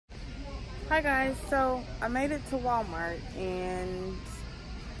Hi guys, so I made it to Walmart and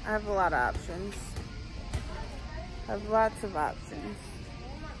I have a lot of options. I have lots of options.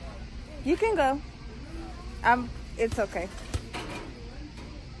 You can go. It's okay.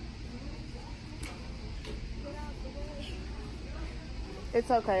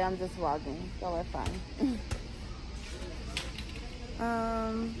 It's okay, I'm just vlogging. Y'all are fine.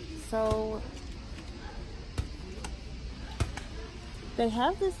 So they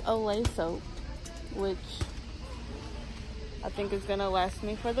have this Olay soap, which I think is gonna last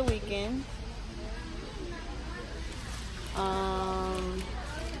me for the weekend.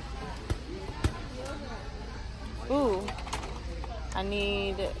 Ooh, I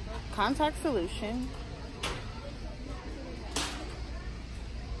need contact solution.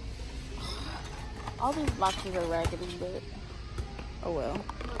 All these boxes are raggedy, but oh well.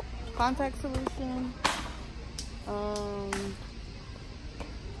 Contact solution.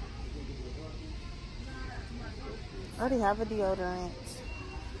 I already have a deodorant.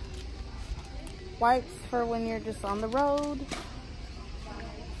 Wipes for when you're just on the road.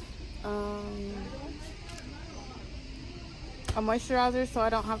 A moisturizer so I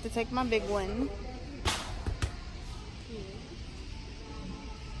don't have to take my big one.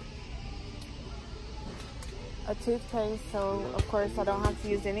 A toothpaste, so of course I don't have to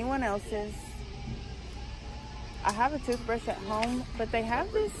use anyone else's. I have a toothbrush at home, but they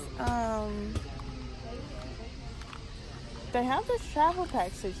have this travel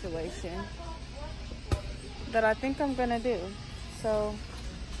pack situation that I think I'm gonna do. So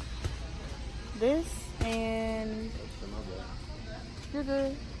this, and you're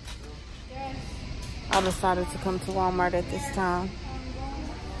good. I decided to come to Walmart at this time.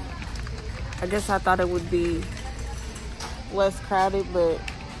 I guess I thought it would be less crowded, but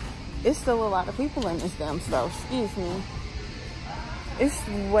it's still a lot of people in this damn store. Excuse me. It's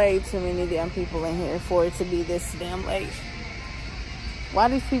way too many damn people in here for it to be this damn late. Why are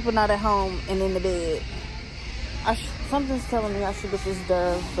these people not at home and in the bed? Something's telling me I should get this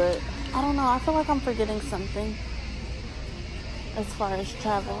Dove, but I don't know. I feel like I'm forgetting something as far as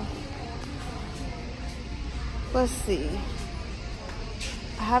travel. Let's see.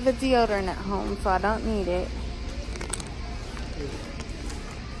 I have a deodorant at home, so I don't need it.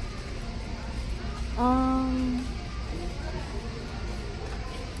 I'm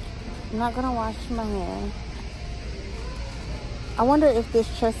not gonna wash my hair. I wonder if this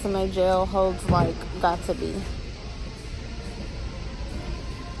Tresemme gel holds like Got To Be.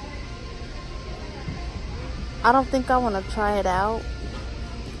 I don't think I want to try it out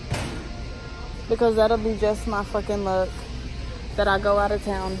because that'll be just my fucking luck that I go out of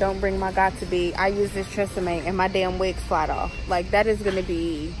town, don't bring my Got To Be. I use this Tresemme and my damn wigs slide off. Like, that is gonna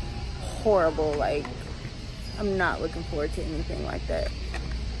be horrible. Like, I'm not looking forward to anything like that.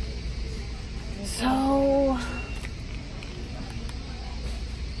 So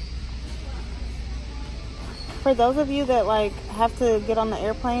for those of you that like have to get on the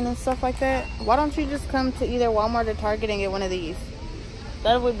airplane and stuff like that, why don't you just come to either Walmart or Target and get one of these?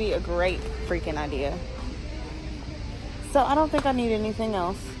 That would be a great freaking idea. So I don't think I need anything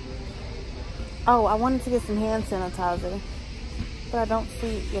else. Oh, I wanted to get some hand sanitizer, but I don't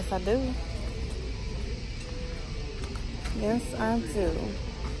see. Yes, I do. Yes, I do.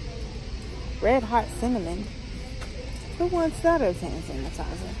 Red Hot Cinnamon. Who wants that as hand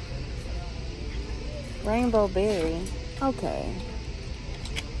sanitizer? Rainbow Berry. Okay.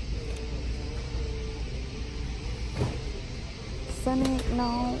 Sunny,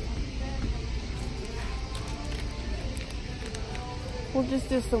 no. We'll just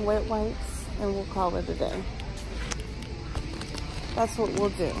do some wet wipes and we'll call it a day. That's what we'll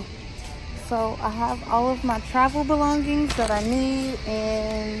do. So I have all of my travel belongings that I need,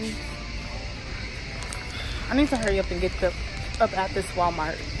 and I need to hurry up and get up at this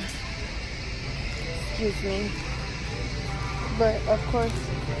Walmart. Excuse me. But of course,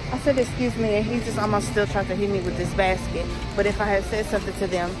 I said excuse me, and he just almost still tried to hit me with this basket. But if I had said something to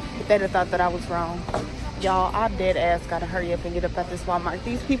them, they'd have thought that I was wrong. Y'all, I dead ass gotta hurry up and get up at this Walmart.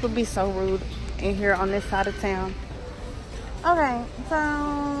 These people be so rude in here on this side of town. Okay, so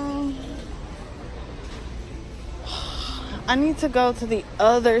I need to go to the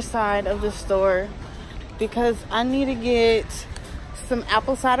other side of the store because I need to get some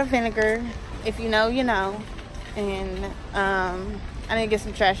apple cider vinegar. If you know, you know. And I need to get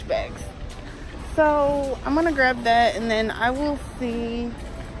some trash bags. So I'm gonna grab that, and then I will see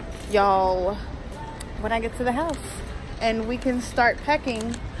y'all when I get to the house and we can start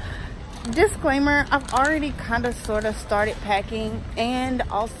packing. Disclaimer, I've already kind of sort of started packing, and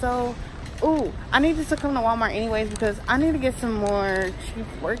also Ooh, I needed to come to Walmart anyways because I need to get some more cheap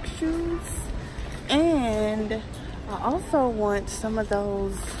work shoes. And I also want some of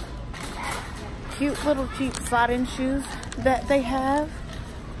those cute little cheap slide-in shoes that they have,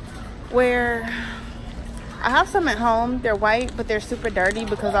 where I have some at home. They're white, but they're super dirty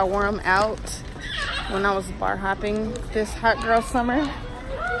because I wore them out when I was bar hopping this hot girl summer.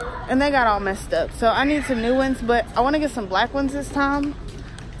 And they got all messed up. So I need some new ones, but I want to get some black ones this time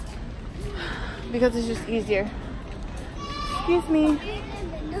because it's just easier. Excuse me.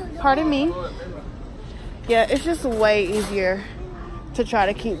 Pardon me. Yeah, it's just way easier to try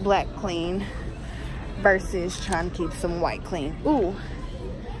to keep black clean versus trying to keep some white clean. Ooh.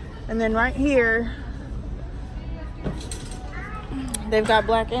 And then right here, they've got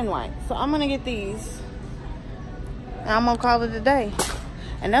black and white. So I'm going to get these. And I'm going to call it a day.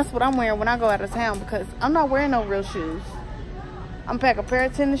 And that's what I'm wearing when I go out of town because I'm not wearing no real shoes. I'm pack a pair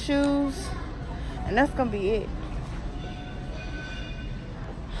of tennis shoes. And that's going to be it.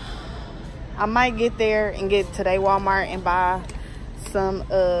 I might get there and get Today Walmart and buy some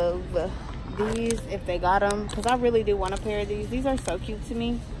of these if they got them. Because I really do want a pair of these. These are so cute to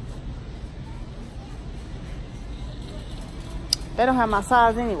me. They don't have my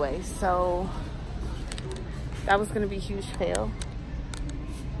size anyway. So that was going to be a huge fail.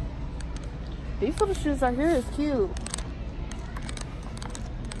 These little shoes right here is cute.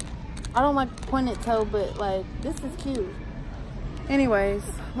 I don't like pointed toe, but like this is cute. Anyways,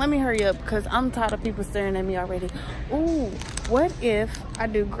 let me hurry up because I'm tired of people staring at me already. Ooh, what if I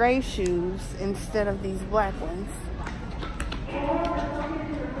do gray shoes instead of these black ones?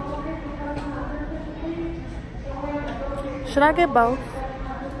 Should I get both?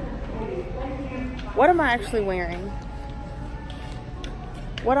 What am I actually wearing?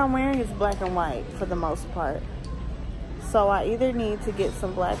 What I'm wearing is black and white for the most part. So I either need to get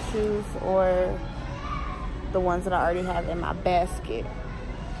some black shoes or the ones that I already have in my basket.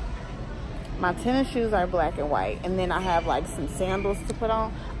 My tennis shoes are black and white. And then I have like some sandals to put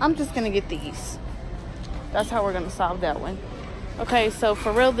on. I'm just going to get these. That's how we're going to solve that one. Okay, so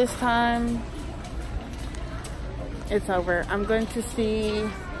for real this time, it's over. I'm going to see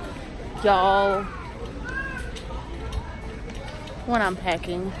y'all when I'm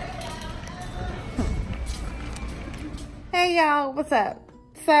packing. Hey y'all, what's up?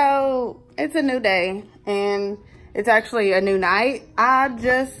 So it's a new day and it's actually a new night. I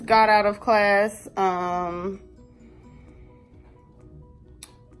just got out of class.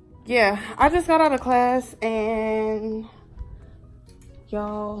 Yeah, I just got out of class and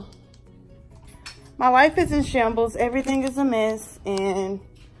y'all, my life is in shambles. Everything is a mess and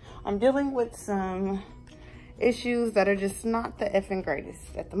I'm dealing with some issues that are just not the effing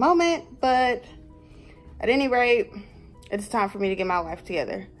greatest at the moment, but at any rate, it's time for me to get my life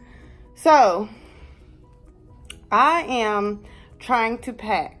together. So I am trying to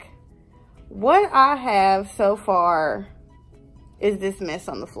pack. What I have so far is this mess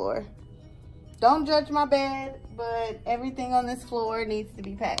on the floor. Don't judge my bed, but everything on this floor needs to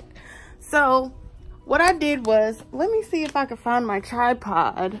be packed. So what I did was, let me see if I can find my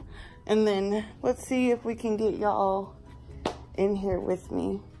tripod, and then let's see if we can get y'all in here with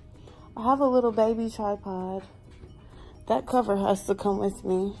me. I have a little baby tripod. That cover has to come with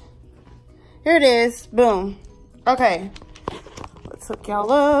me. Here it is. Boom. Okay. Let's hook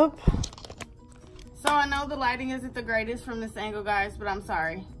y'all up. So I know the lighting isn't the greatest from this angle, guys, but I'm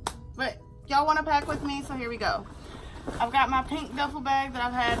sorry. But y'all want to pack with me, so here we go. I've got my pink duffel bag that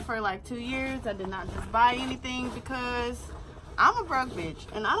I've had for like 2 years. I did not just buy anything because I'm a broke bitch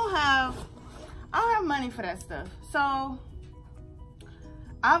and I don't have money for that stuff. So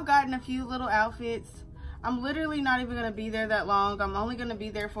I've gotten a few little outfits. I'm literally not even gonna be there that long. I'm only gonna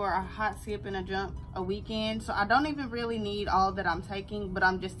be there for a hot skip and a jump a weekend. So I don't even really need all that I'm taking, but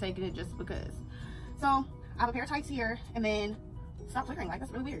I'm just taking it just because. So I have a pair of tights here, and then stop flickering, like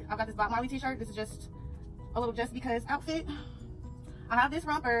that's really weird. I've got this Bob Marley t-shirt. This is just a little just because outfit. I have this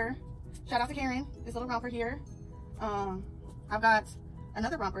romper. Shout out to Karen. This little romper here. I've got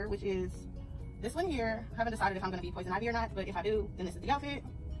another romper, which is this one here. I haven't decided if I'm gonna be poison ivy or not, but if I do, then this is the outfit.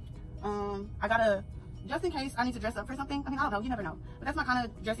 I got a, just in case I need to dress up for something. I mean, I don't know, you never know. But that's my kind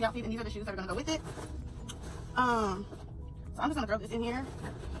of dressy outfit, and these are the shoes that are gonna go with it. So I'm just gonna throw this in here.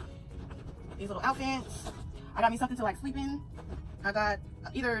 These little outfits. I got me something to like sleep in. I got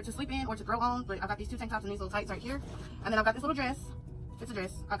either to sleep in or to throw on, but I got these two tank tops and these little tights right here. And then I've got this little dress. It's a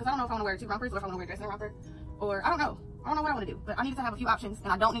dress, because I don't know if I want to wear two rompers or if I want to wear a dress and a romper. Or I don't know. I don't know what I want to do. But I need to have a few options,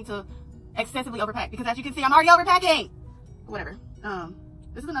 and I don't need to excessively overpack, because as you can see, I'm already overpacking. Whatever.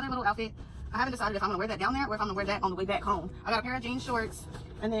 This is another little outfit. I haven't decided if I'm gonna wear that down there or if I'm gonna wear that on the way back home. I got a pair of jean shorts,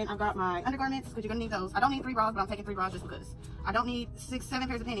 and then I've got my undergarments, because you're gonna need those. I don't need 3 bras, but I'm taking 3 bras just because. I don't need 6, 7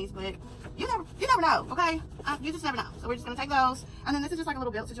 pairs of panties, but you never know, okay? You just never know. So we're just gonna take those. And then this is just like a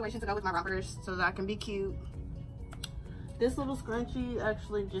little belt situation to go with my rompers so that I can be cute. This little scrunchie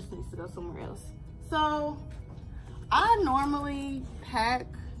actually just needs to go somewhere else. So I normally pack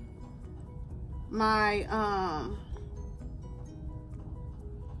my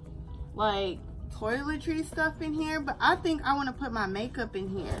like toiletry stuff in here, but I think I want to put my makeup in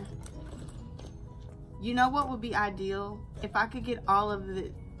here. You know what would be ideal? If I could get all of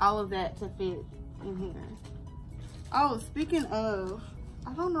that to fit in here. Oh, speaking of,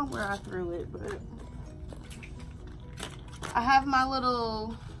 I don't know where I threw it, but I have my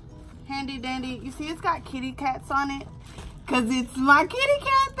little handy dandy. You see it's got kitty cats on it because it's my kitty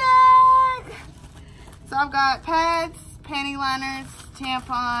cat bag. So I've got pads, panty liners,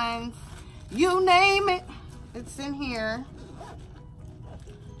 tampons, you name it, it's in here.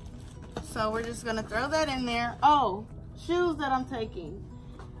 So we're just gonna throw that in there. Oh, shoes that I'm taking.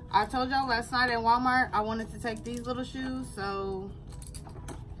 I told y'all last night at Walmart I wanted to take these little shoes, so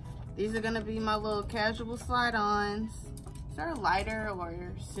these are gonna be my little casual slide-ons. Is there a lighter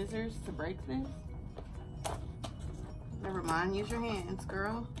or scissors to break this? Never mind, use your hands,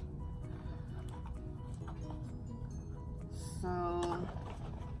 girl. So,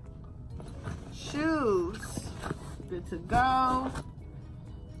 shoes, good to go.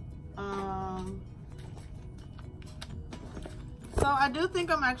 So I do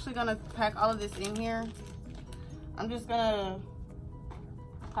think I'm actually gonna pack all of this in here. I'm just gonna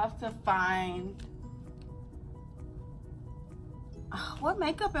have to find, what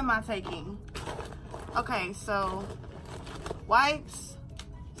makeup am I taking? Okay, so wipes,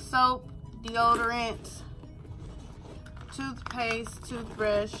 soap, deodorant, toothpaste,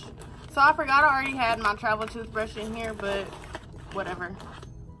 toothbrush. So I forgot I already had my travel toothbrush in here, but whatever.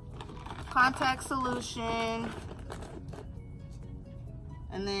 Contact solution,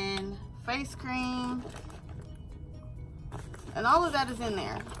 and then face cream, and all of that is in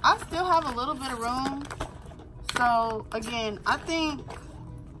there. I still have a little bit of room, so again, I think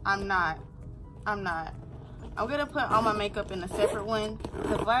I'm gonna put all my makeup in a separate one,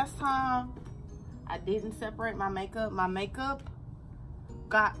 because last time I didn't separate my makeup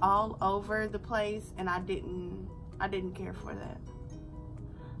got all over the place, and I didn't care for that.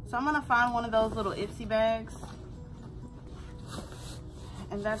 So I'm gonna find one of those little Ipsy bags,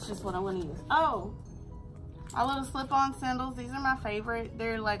 and that's just what I'm gonna use. Oh, our little slip-on sandals. These are my favorite.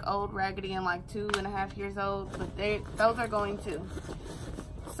 They're like old, raggedy, and like 2.5 years old, but those are going too.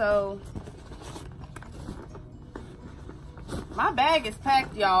 So my bag is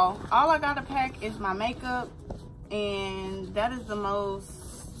packed, y'all. All I gotta pack is my makeup, and that is the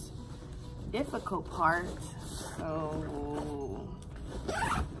most difficult part. So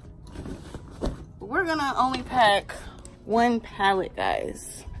we're gonna only pack one palette,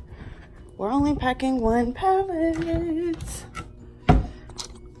 guys. We're only packing one palette.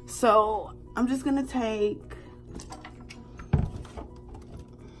 So I'm just gonna take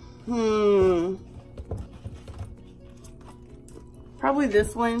probably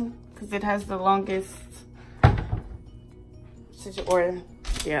this one, because it has the longest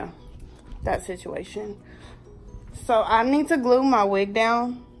that situation. So I need to glue my wig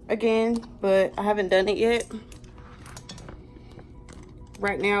down again, but I haven't done it yet.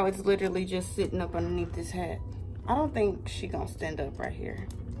 Right now it's literally just sitting up underneath this hat. I don't think she gonna stand up right here.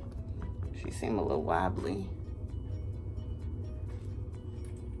 She seemed a little wobbly.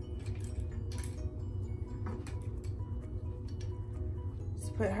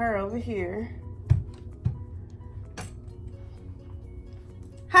 Let's put her over here.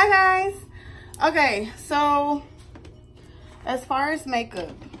 Hi guys. Okay, so as far as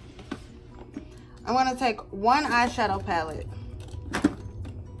makeup, I'm gonna take one eyeshadow palette,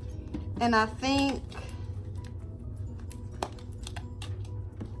 and I think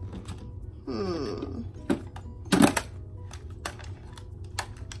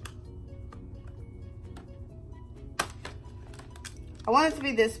I want it to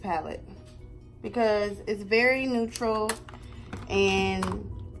be this palette because it's very neutral and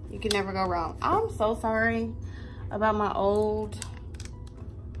you can never go wrong. I'm so sorry about my old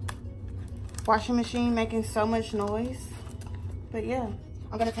washing machine making so much noise. But yeah,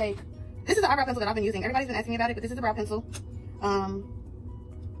 I'm gonna take, this is the eyebrow pencil that I've been using. Everybody's been asking me about it, but this is the brow pencil.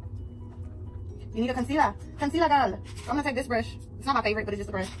 You need a concealer. Concealer, girl. I'm gonna take this brush. It's not my favorite, but it's just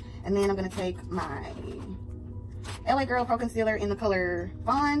a brush. And then I'm gonna take my LA Girl Pro Concealer in the color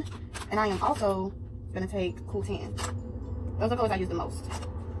Fawn. And I am also gonna take Cool Tan. Those are the colors I use the most.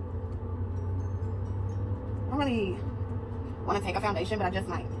 don't really want to take a foundation, but I just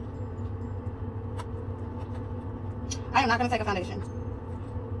might. I am not going to take a foundation.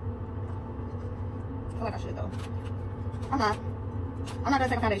 I feel like I should though. I'm not going to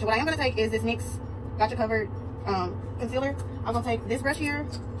take a foundation. What I am going to take is this NYX Gotcha Covered concealer. I'm going to take this brush here.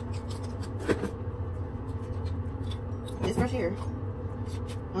 This brush here.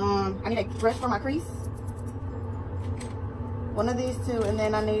 I need a brush for my crease. One of these two, and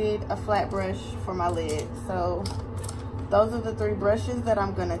then I need a flat brush for my lid. So those are the 3 brushes that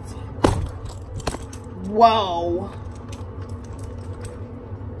I'm gonna take. Whoa.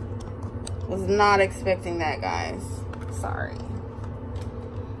 Was not expecting that, guys. Sorry.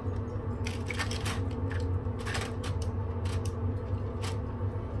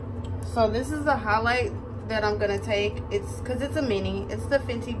 So this is a highlight that I'm gonna take. It's because it's a mini. It's the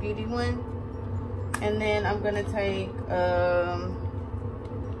Fenty Beauty one. And then I'm gonna take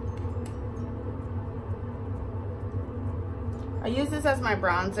I use this as my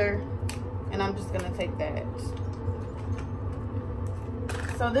bronzer, and I'm just gonna take that.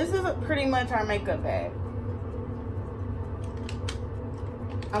 So this is pretty much our makeup bag.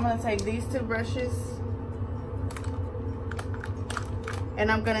 I'm gonna take these 2 brushes,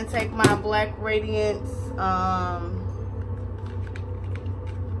 and I'm gonna take my Black Radiance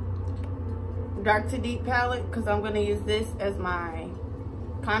Dark to Deep palette, because I'm gonna use this as my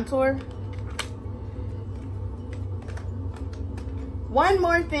contour. One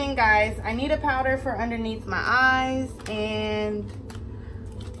more thing, guys. I need a powder for underneath my eyes, and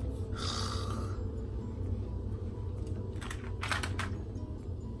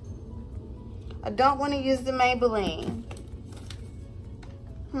I don't want to use the Maybelline.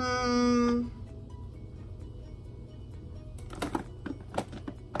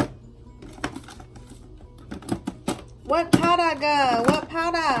 What powder, girl? What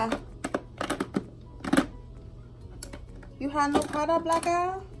powder? You have no powder, black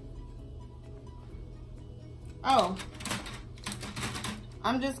girl? Oh.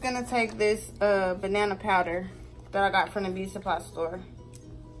 I'm just gonna take this banana powder that I got from the beauty supply store.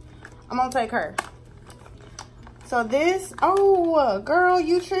 I'm gonna take her. So this, oh, girl,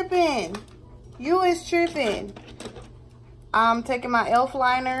 you tripping. You is tripping. I'm taking my e.l.f.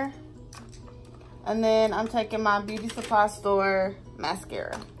 liner. And then I'm taking my beauty supply store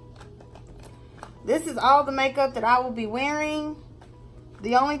mascara. This is all the makeup that I will be wearing.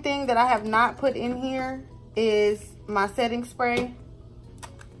 The only thing that I have not put in here is my setting spray,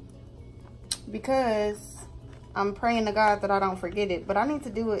 because I'm praying to God that I don't forget it. But I need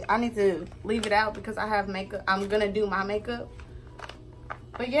to do it. I need to leave it out because I have makeup. I'm going to do my makeup.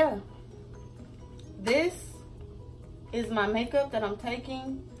 But yeah, this is my makeup that I'm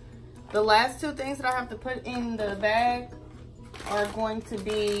taking. The last 2 things that I have to put in the bag are going to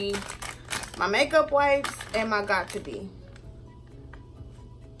be my makeup wipes and my Got To Be.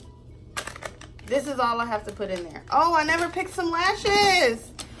 This is all I have to put in there. Oh, I never picked some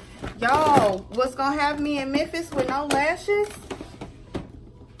lashes. Y'all, what's gonna have me in Memphis with no lashes?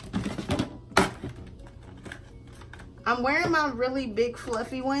 I'm wearing my really big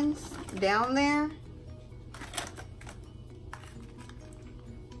fluffy ones down there.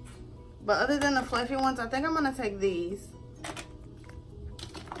 But other than the fluffy ones, I think I'm gonna take these.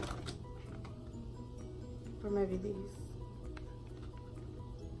 Or maybe these.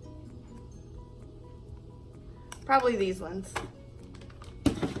 Probably these ones.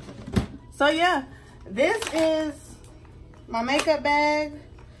 So yeah, this is my makeup bag.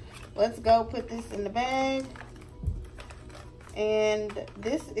 Let's go put this in the bag. And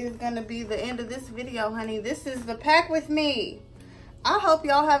this is gonna be the end of this video, honey. This is the pack with me. I hope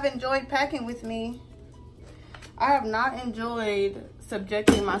y'all have enjoyed packing with me. I have not enjoyed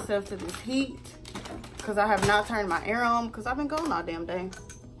subjecting myself to this heat, because I have not turned my air on, because I've been gone all damn day.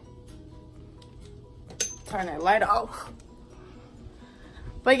 Turn that light off.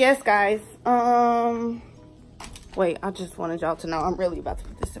 But yes, guys, wait, I just wanted y'all to know I'm really about to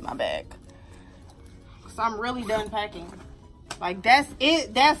put this in my bag, so I'm really done packing. Like, that's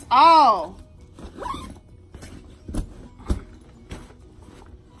it, that's all.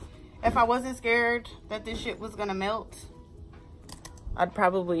 If I wasn't scared that this shit was gonna melt, I'd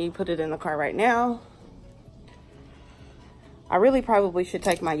probably put it in the car right now. I really probably should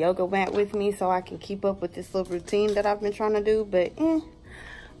take my yoga mat with me so I can keep up with this little routine that I've been trying to do, but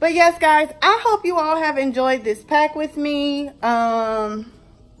But yes, guys, I hope you all have enjoyed this pack with me.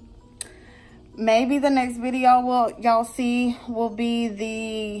 Maybe the next video y'all see will be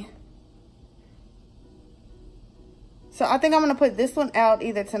the... So I think I'm going to put this one out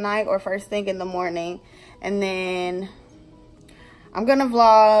either tonight or first thing in the morning. And then I'm going to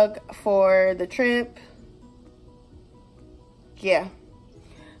vlog for the trip. yeah.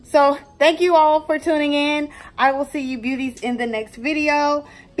 So thank you all for tuning in. I will see you beauties in the next video.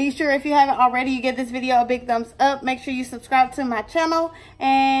 Be sure, if you haven't already, you give this video a big thumbs up. Make sure you subscribe to my channel.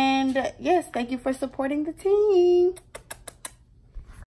 And yes, thank you for supporting the team.